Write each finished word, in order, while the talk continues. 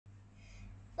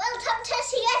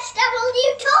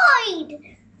CSW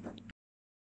Tide!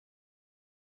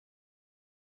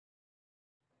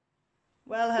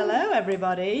 Well, hello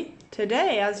everybody.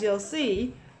 Today, as you'll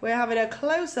see, we're having a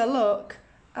closer look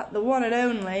at the one and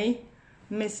only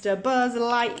Mr. Buzz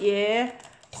Lightyear,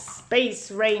 Space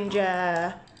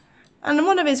Ranger. And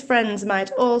one of his friends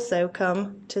might also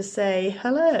come to say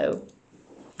hello.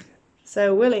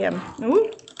 So, William,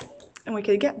 ooh, and we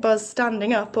could get Buzz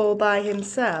standing up all by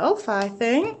himself, I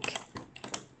think.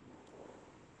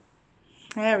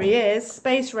 There he is,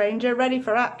 Space Ranger, ready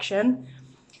for action.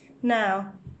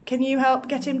 Now, can you help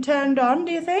get him turned on,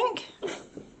 do you think?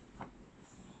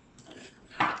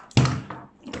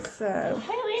 So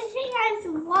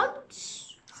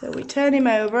we turn him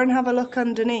over and have a look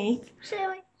underneath. So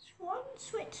it's one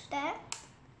switch there.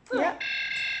 Yep.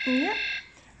 Yep.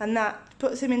 And that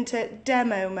puts him into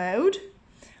demo mode.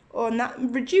 And that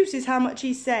reduces how much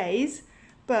he says.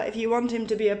 But if you want him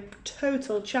to be a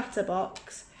total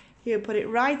chatterbox, you put it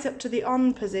right up to the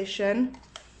on position.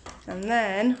 And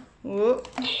then, whoop.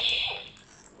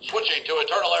 Switching to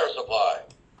internal air supply.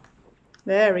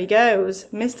 There he goes,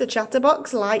 Mr.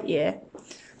 Chatterbox Lightyear.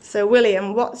 So,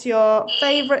 William, what's your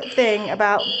favourite thing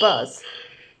about Buzz?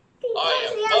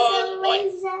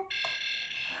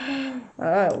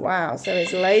 Oh, wow, so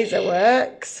his laser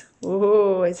works.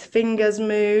 Ooh, his fingers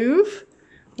move,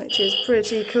 which is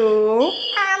pretty cool.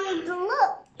 And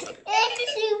look,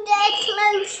 if you get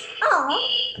close up,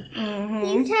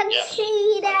 you can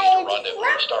see that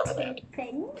it's open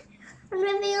and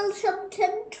reveal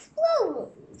something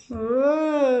close.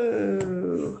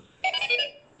 Ooh.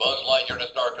 Buzz Lightyear to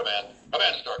Star Command. Come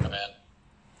in, Star Command.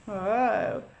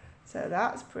 Oh, so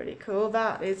that's pretty cool.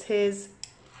 That is his...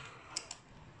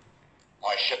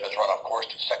 My ship is run off course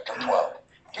to Sector 12.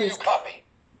 Do you copy?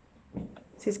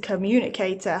 It's his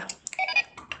communicator.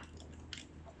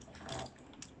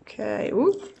 Okay.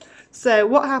 Ooh. So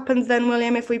what happens then,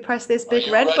 William, if we press this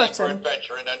big red button? For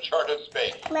adventure in uncharted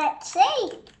space? Let's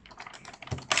see.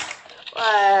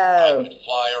 Wow. I can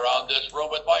fly around this room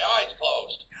with my eyes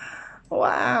closed.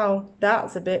 Wow,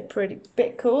 that's a bit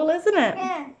cool, isn't it?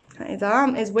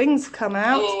 Yeah. His wings come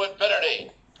out. To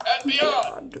infinity and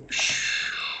beyond.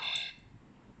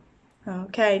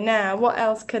 Okay, now what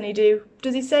else can he do?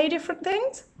 Does he say different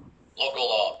things? Local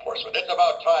law enforcement, it's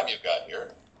about time you got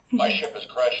here. My ship has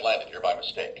crash landed here by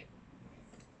mistake.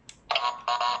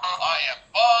 I am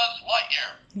Buzz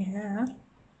Lightyear. Yeah.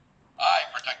 I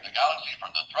protect the galaxy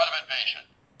from the threat of invasion.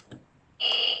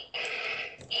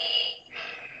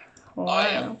 Wow. I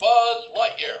am Buzz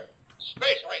Lightyear,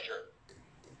 Space Ranger.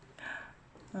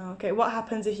 Okay, what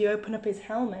happens if you open up his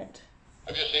helmet?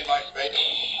 Have you seen my space?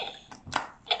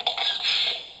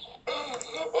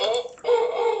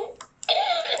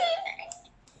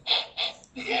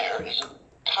 The air is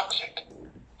toxic.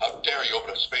 How dare you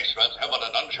open a spaceman's helmet on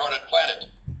an uncharted planet?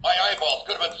 My eyeballs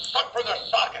could have been sucked from their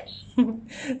sockets.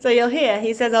 So you'll hear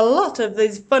he says a lot of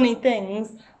these funny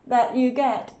things that you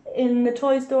get in the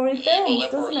Toy Story films,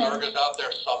 doesn't it? Is out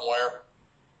there somewhere.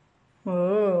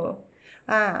 Oh,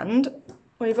 and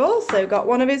we've also got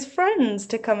one of his friends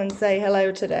to come and say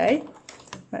hello today.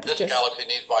 This galaxy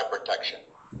needs my protection.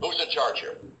 Who's in charge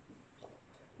here?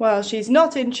 Well, she's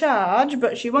not in charge,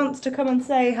 but she wants to come and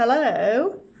say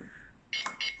hello.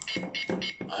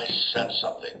 I sense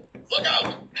something. Look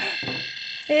out!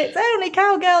 It's only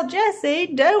Cowgirl Jessie.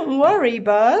 Don't worry,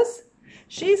 Buzz.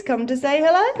 She's come to say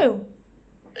hello.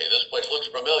 Hey, this place looks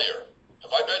familiar.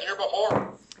 Have I been here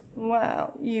before?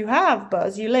 Well, you have,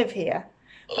 Buzz. You live here.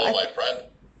 Hello, my friend.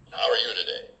 How are you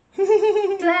today?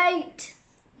 Great.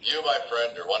 You, my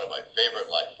friend, are one of my favorite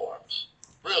life forms.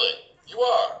 Really, you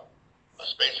are. A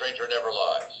space ranger never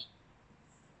lies.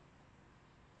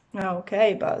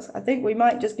 Okay, Buzz. I think we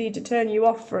might just need to turn you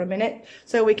off for a minute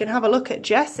so we can have a look at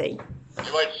Jessie.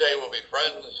 You might say we'll be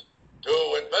friends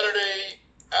to infinity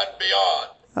and beyond.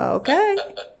 Okay.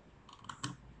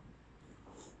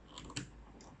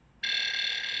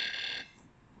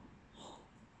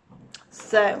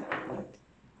 So,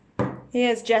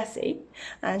 here's Jessie,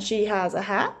 and she has a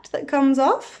hat that comes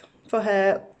off for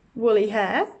her woolly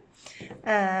hair.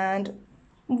 And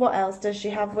what else does she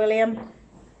have, William?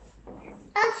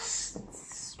 A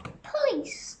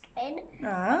police skin.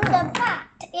 Ah. The bat,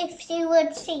 if you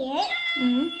would see it.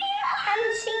 Mm-hmm. And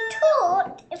she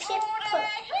taught if you put.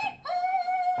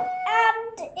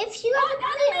 And if you haven't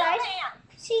realised,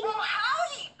 she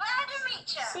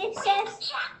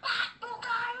says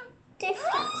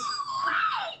different.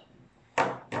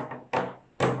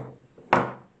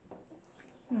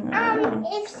 And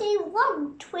if you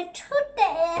want, we took the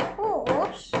air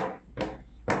horse,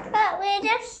 but we're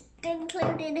just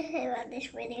including her on this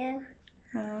video.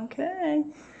 Okay.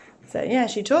 So yeah,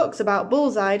 she talks about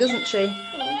Bullseye, doesn't she?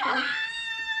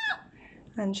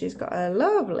 And she's got a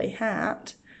lovely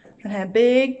hat and her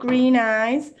big green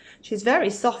eyes. She's very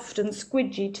soft and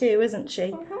squidgy too, isn't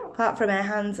she? Apart from her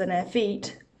hands and her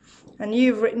feet. And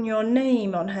you've written your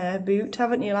name on her boot,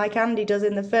 haven't you, like Andy does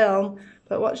in the film?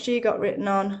 But what's she got written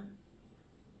on?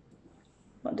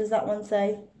 What does that one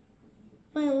say?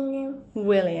 William.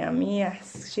 William,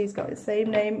 yes. She's got the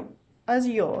same name as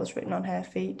yours written on her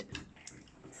feet.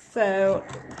 So,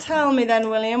 tell me then,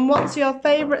 William, what's your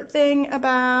favourite thing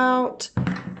about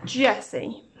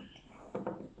Jessie?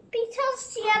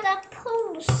 Because she had a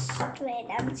pulse string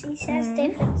and she says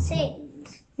different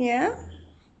things. Yeah?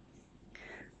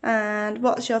 And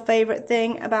what's your favourite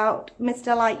thing about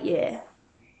Mr. Lightyear?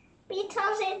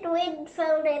 Because it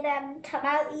windfolded and come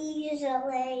out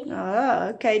easily. Oh,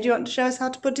 okay. Do you want to show us how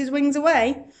to put his wings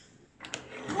away?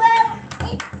 Well,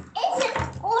 it isn't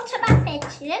automatic.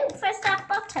 You don't press that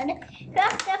button. You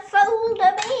have to fold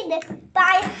them in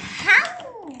by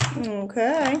hand.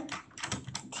 Okay.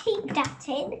 Keep that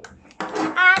in.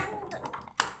 And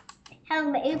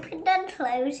helmet opened and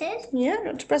closes. Yeah,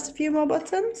 got to press a few more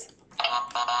buttons. I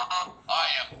am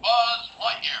Buzz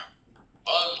Lightyear.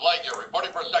 Buzz Lightyear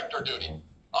reporting for sector duty.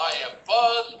 I am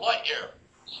Buzz Lightyear,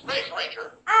 Space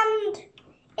Ranger. And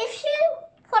if you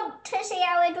want to see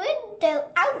our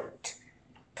window out,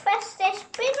 press this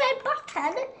big red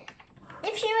button.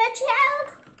 If you're a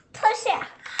child, push it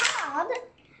hard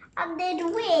and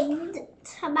then wind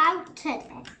to mount it.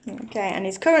 Okay, and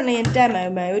he's currently in demo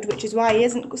mode, which is why he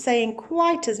isn't saying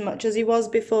quite as much as he was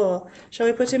before. Shall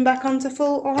we put him back onto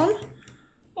full on?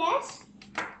 Yes.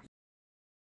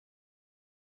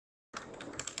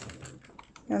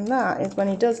 And that is when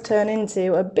he does turn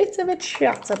into a bit of a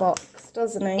chatterbox,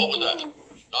 doesn't he? What was that?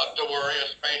 Not to worry, a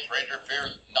Space Ranger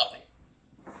fears nothing.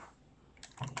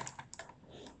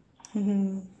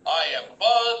 I am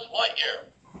Buzz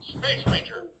Lightyear, Space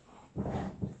Ranger.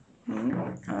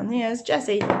 And here's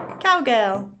Jessie,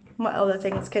 cowgirl. What other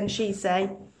things can she say?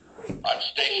 I'm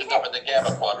stationed up in the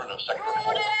Gamma Quadrant of Sector 4.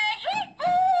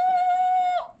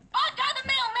 I got the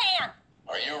mailman.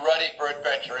 Are you ready for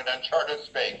adventure in uncharted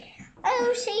space?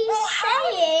 Oh, she's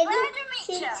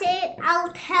saying,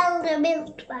 I'll tell the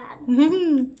milkman.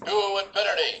 To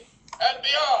infinity and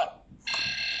beyond.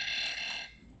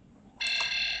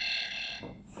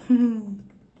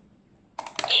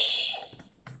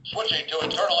 Switching to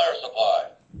internal air supply.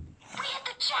 We hit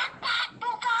the jackpot,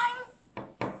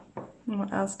 Bullseye.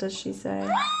 What else does she say?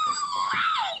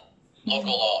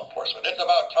 Local law enforcement, it's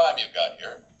about time you got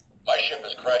here. My ship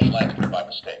has crash landed by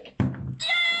mistake.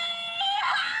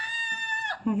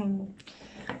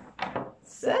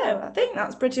 So, I think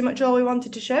that's pretty much all we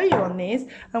wanted to show you on these,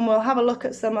 and we'll have a look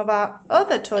at some of our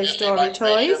other Toy Story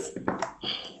toys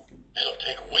It'll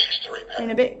take weeks to repair. in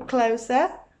a bit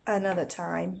closer another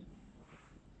time.